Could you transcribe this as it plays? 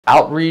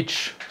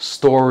Outreach,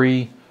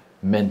 Story,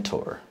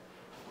 Mentor.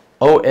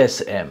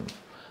 OSM.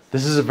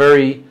 This is a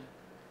very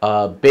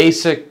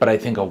basic, but I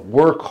think a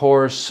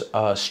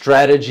workhorse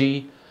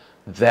strategy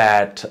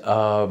that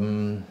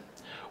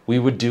we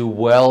would do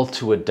well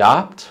to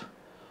adopt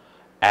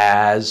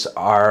as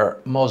our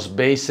most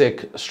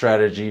basic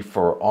strategy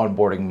for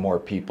onboarding more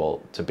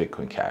people to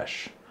Bitcoin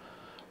Cash.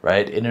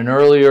 Right? In an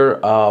earlier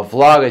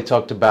vlog, I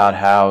talked about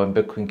how in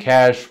Bitcoin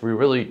Cash,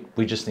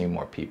 we just need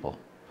more people.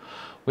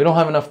 We don't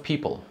have enough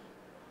people.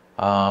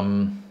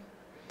 And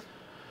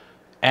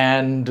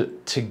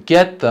to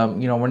get them,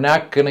 we're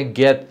not going to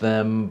get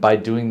them by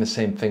doing the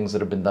same things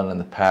that have been done in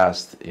the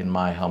past, in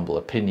my humble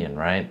opinion,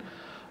 right?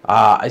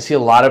 I see a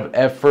lot of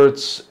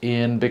efforts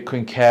in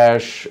Bitcoin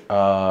Cash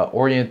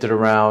oriented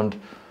around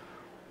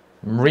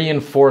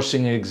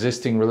reinforcing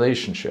existing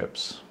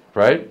relationships,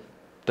 right?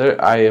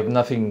 I have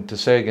nothing to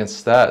say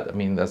against that. I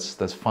mean,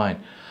 that's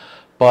fine.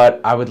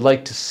 But I would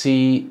like to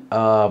see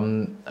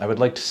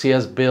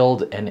us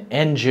build an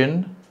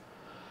engine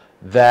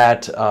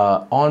that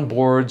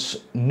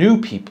onboards new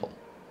people,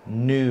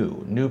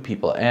 new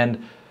people.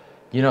 And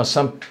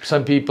some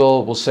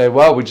people will say,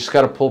 well, we just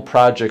got to pull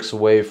projects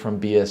away from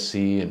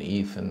BSC and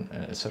ETH and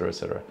et cetera, et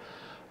cetera.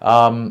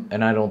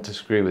 And I don't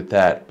disagree with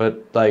that.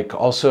 But like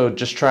also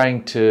just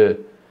trying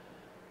to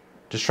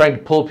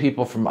pull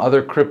people from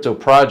other crypto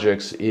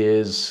projects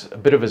is a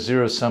bit of a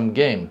zero-sum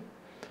game.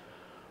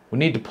 We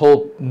need to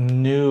pull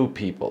new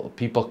people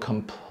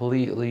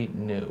completely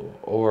new,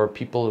 or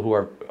people who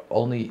are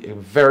only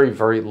very,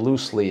 very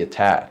loosely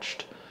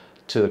attached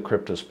to the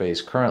crypto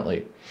space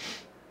currently.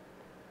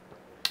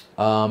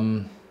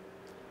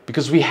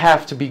 Because we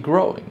have to be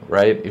growing,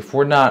 right? If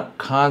we're not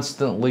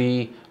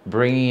constantly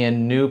bringing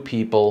in new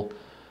people,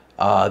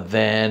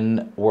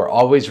 then we're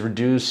always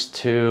reduced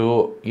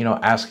to,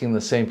 asking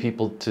the same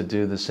people to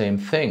do the same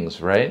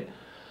things, right?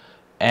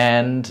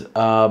 And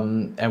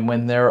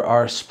when there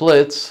are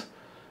splits,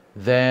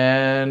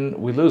 then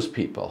we lose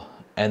people,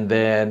 and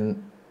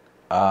then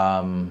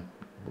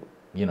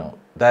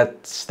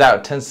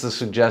that tends to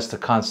suggest a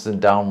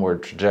constant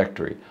downward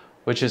trajectory,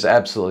 which is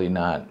absolutely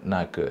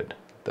not good.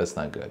 That's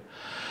not good.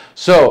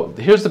 So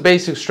here's the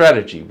basic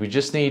strategy. We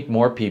just need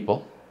more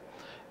people,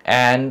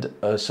 and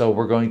so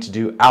we're going to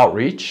do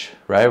outreach,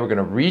 right? We're going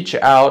to reach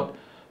out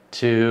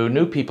to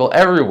new people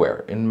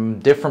everywhere in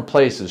different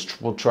places.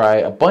 We'll try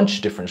a bunch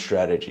of different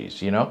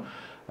strategies,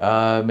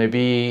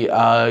 maybe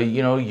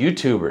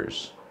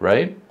YouTubers,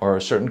 right? Or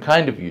a certain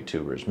kind of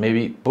YouTubers,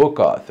 maybe book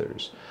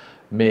authors,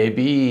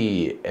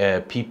 maybe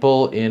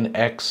people in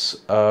X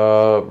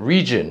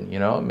region,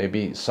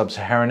 maybe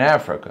sub-Saharan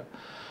Africa,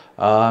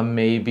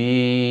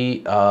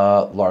 maybe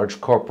large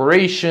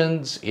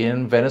corporations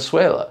in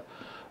Venezuela,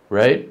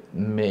 right?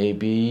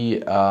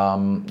 Maybe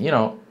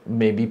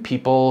maybe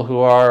people who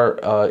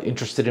are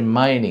interested in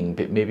mining,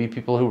 maybe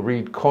people who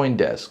read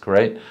CoinDesk,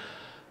 right?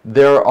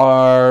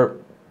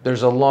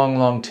 There's a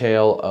long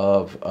tail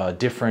of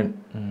different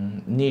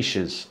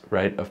niches,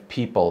 right, of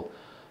people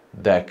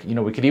that,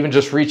 we could even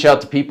just reach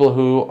out to people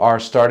who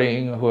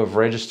have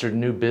registered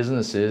new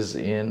businesses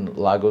in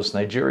Lagos,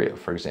 Nigeria,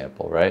 for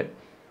example, right?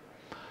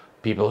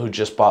 People who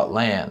just bought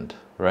land,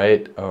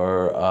 right?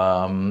 Or,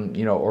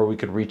 or we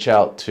could reach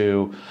out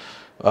to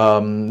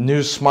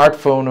new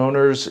smartphone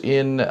owners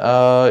in,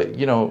 Kuala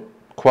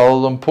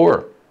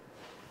Lumpur.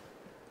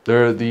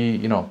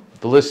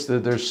 The list,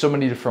 there's so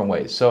many different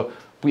ways. So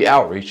we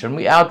outreach, and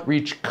we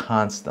outreach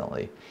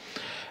constantly.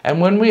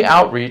 And when we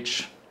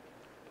outreach,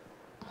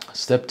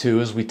 step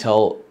 2 is we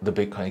tell the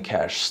Bitcoin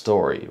Cash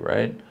story,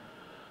 right?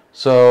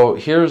 So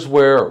here's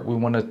where we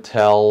want to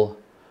tell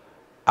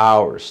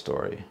our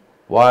story.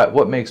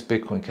 What makes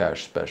Bitcoin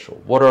Cash special?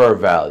 What are our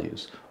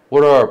values?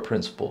 What are our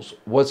principles?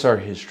 What's our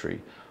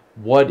history?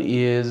 What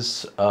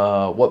sets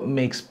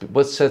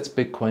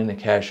Bitcoin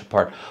Cash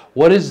apart?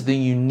 What is the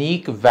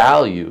unique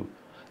value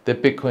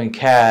that Bitcoin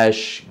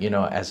Cash,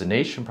 as a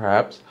nation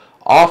perhaps,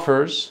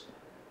 offers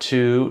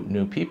to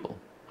new people?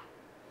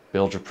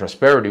 Build your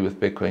prosperity with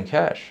Bitcoin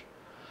Cash.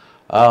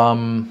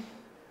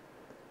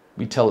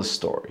 We tell a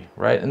story,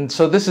 right? And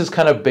so this is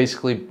kind of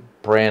basically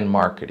brand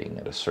marketing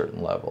at a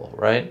certain level,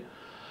 right?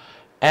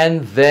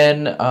 And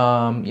then,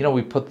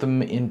 we put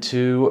them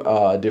into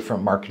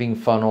different marketing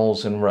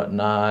funnels and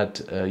whatnot.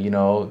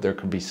 There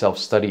could be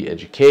self-study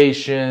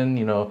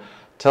education,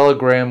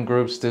 Telegram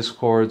groups,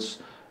 Discords,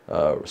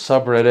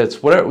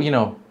 subreddits, whatever,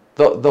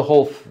 the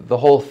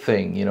whole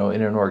thing, in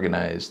an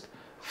organized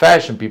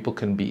fashion. People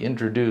can be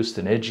introduced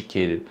and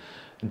educated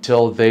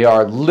until they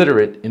are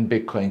literate in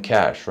Bitcoin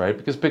Cash, right?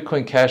 Because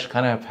Bitcoin Cash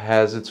kind of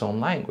has its own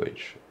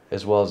language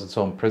as well as its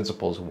own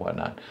principles and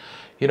whatnot.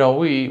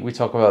 We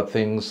talk about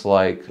things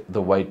like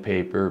the white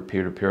paper,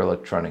 peer-to-peer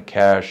electronic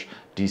cash,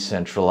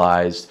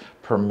 decentralized,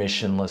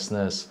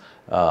 permissionlessness,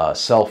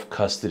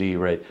 self-custody,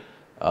 right?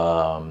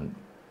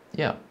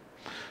 Yeah.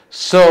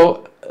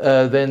 So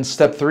then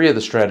step 3 of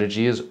the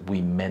strategy is we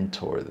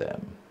mentor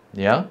them.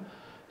 Yeah.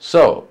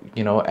 So,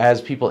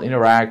 as people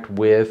interact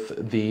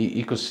with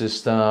the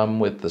ecosystem,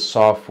 with the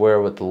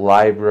software, with the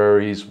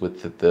libraries,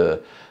 with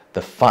the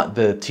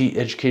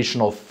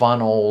educational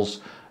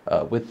funnels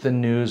with the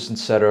news,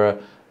 etc.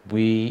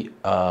 We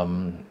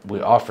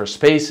offer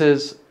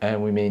spaces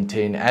and we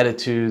maintain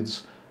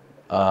attitudes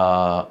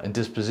and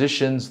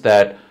dispositions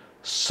that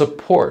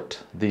support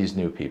these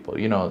new people.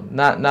 You know,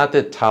 not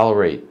that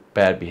tolerate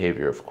bad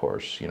behavior, of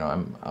course. You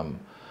know,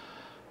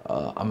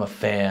 I'm a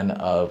fan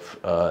of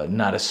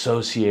not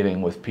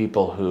associating with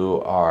people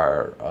who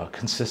are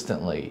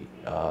consistently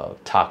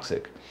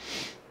toxic,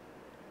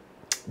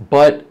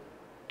 but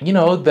you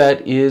know,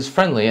 that is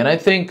friendly. And I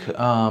think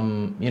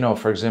you know,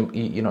 for example,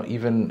 you know,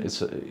 even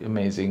it's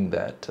amazing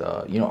that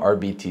you know,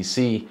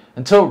 RBTC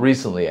until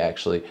recently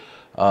actually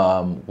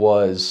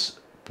was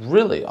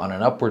really on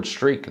an upward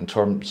streak in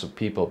terms of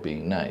people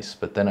being nice.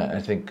 But then I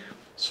think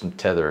some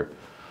Tether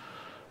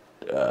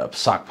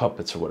sock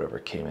puppets or whatever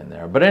came in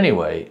there. But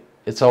anyway,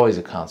 it's always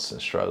a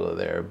constant struggle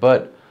there.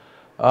 But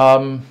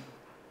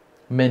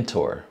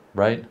mentor,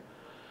 right?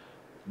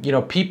 You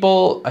know,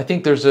 people, I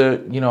think there's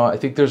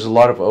a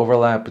lot of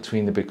overlap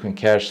between the Bitcoin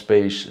Cash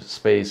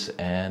space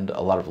and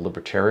a lot of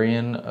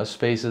libertarian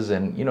spaces.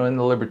 And, you know, in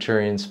the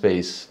libertarian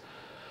space,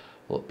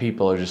 well,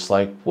 people are just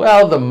like,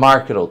 well, the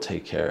market will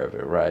take care of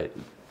it, right?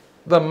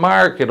 The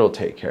market will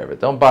take care of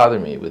it. Don't bother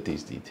me with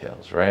these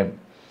details, right?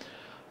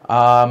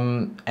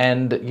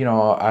 And, you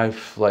know,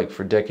 I've, like,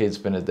 for decades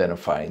been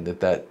identifying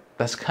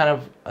that's kind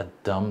of a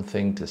dumb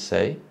thing to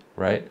say,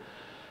 right?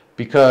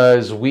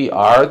 Because we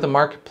are the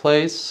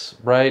marketplace,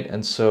 right?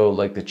 And so,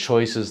 like, the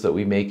choices that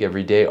we make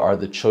every day are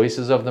the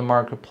choices of the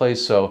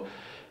marketplace. So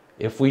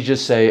if we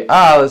just say,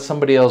 let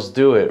somebody else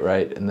do it,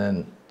 right? And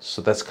then,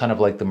 so that's kind of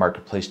like the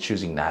marketplace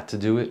choosing not to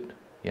do it,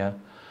 yeah?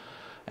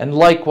 And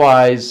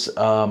likewise,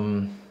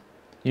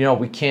 you know,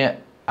 we can't,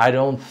 I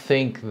don't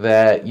think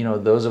that, you know,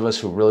 those of us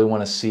who really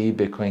want to see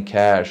Bitcoin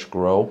Cash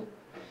grow,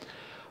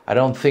 I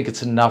don't think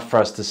it's enough for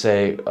us to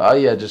say, oh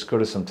yeah, just go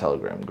to some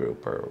Telegram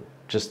group or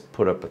just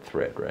put up a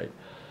thread, right?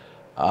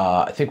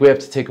 I think we have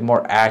to take a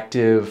more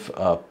active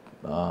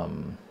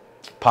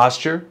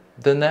posture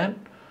than that.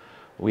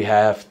 We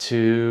have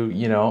to,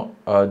 you know,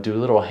 do a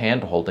little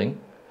hand holding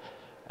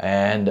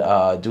and do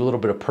a little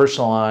bit of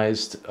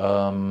personalized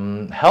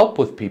help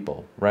with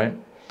people, right?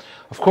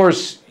 Of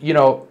course, you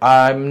know,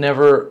 I'm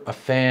never a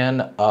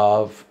fan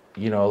of,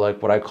 you know,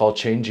 like what I call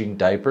changing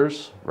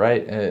diapers,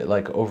 right?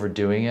 Like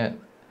overdoing it.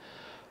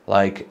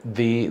 Like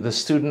the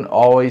student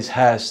always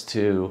has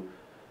to,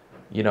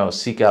 you know,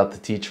 seek out the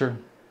teacher,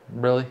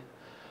 really.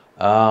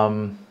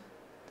 You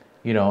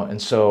know, and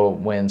so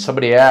when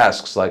somebody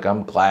asks, like,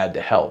 I'm glad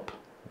to help,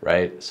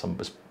 right?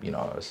 You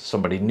know,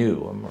 somebody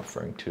new I'm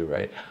referring to,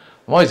 right?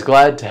 I'm always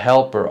glad to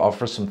help or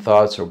offer some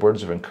thoughts or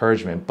words of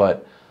encouragement,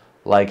 but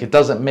like it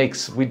doesn't make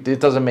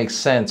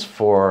sense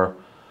for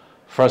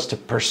us to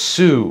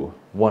pursue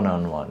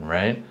one-on-one,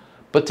 right?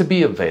 But to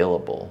be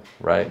available,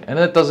 right? And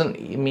that doesn't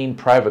mean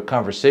private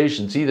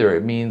conversations either.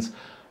 It means,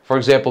 for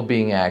example,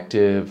 being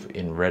active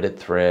in Reddit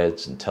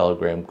threads and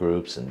Telegram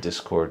groups and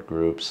Discord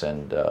groups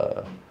and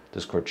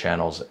Discord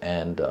channels.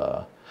 And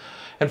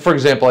for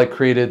example, I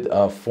created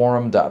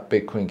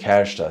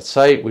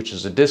forum.bitcoincash.site, which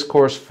is a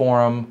discourse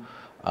forum.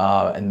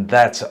 And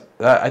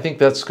I think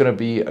that's going to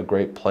be a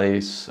great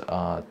place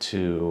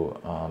to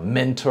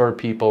mentor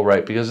people,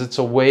 right? Because it's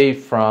away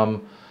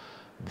from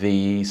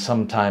the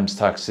sometimes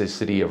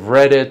toxicity of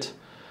Reddit.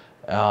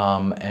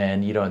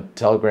 And, you know,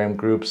 Telegram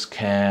groups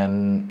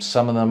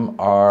some of them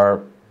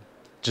are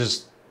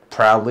just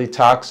proudly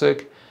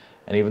toxic.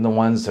 And even the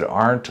ones that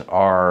aren't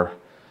are,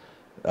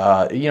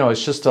 you know,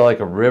 it's just like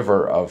a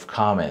river of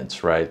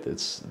comments, right?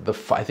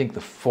 I think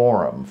the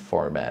forum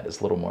format is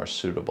a little more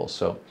suitable.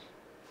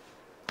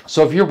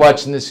 So if you're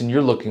watching this and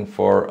you're looking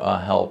for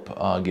help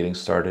getting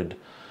started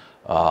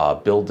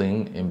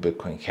building in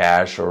Bitcoin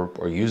Cash or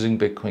using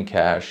Bitcoin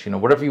Cash, you know,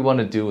 whatever you want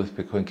to do with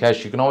Bitcoin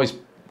Cash, you can always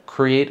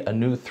create a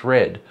new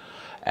thread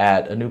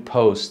a new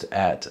post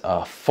at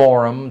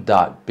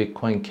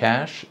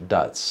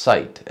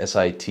forum.bitcoincash.site,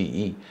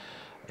 S-I-T-E,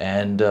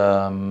 and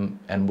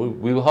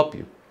we will help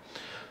you.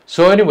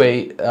 So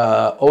anyway,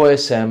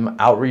 OSM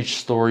Outreach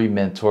Story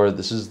Mentor.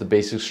 This is the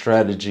basic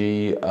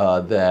strategy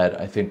that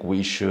I think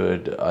we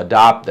should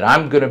adopt. That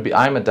I'm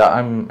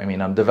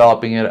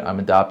developing it. I'm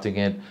adopting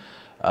it,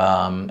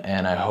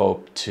 and I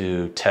hope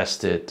to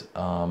test it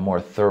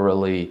more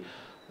thoroughly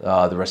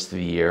the rest of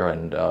the year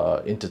and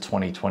into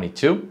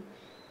 2022.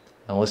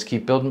 And let's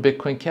keep building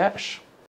Bitcoin Cash.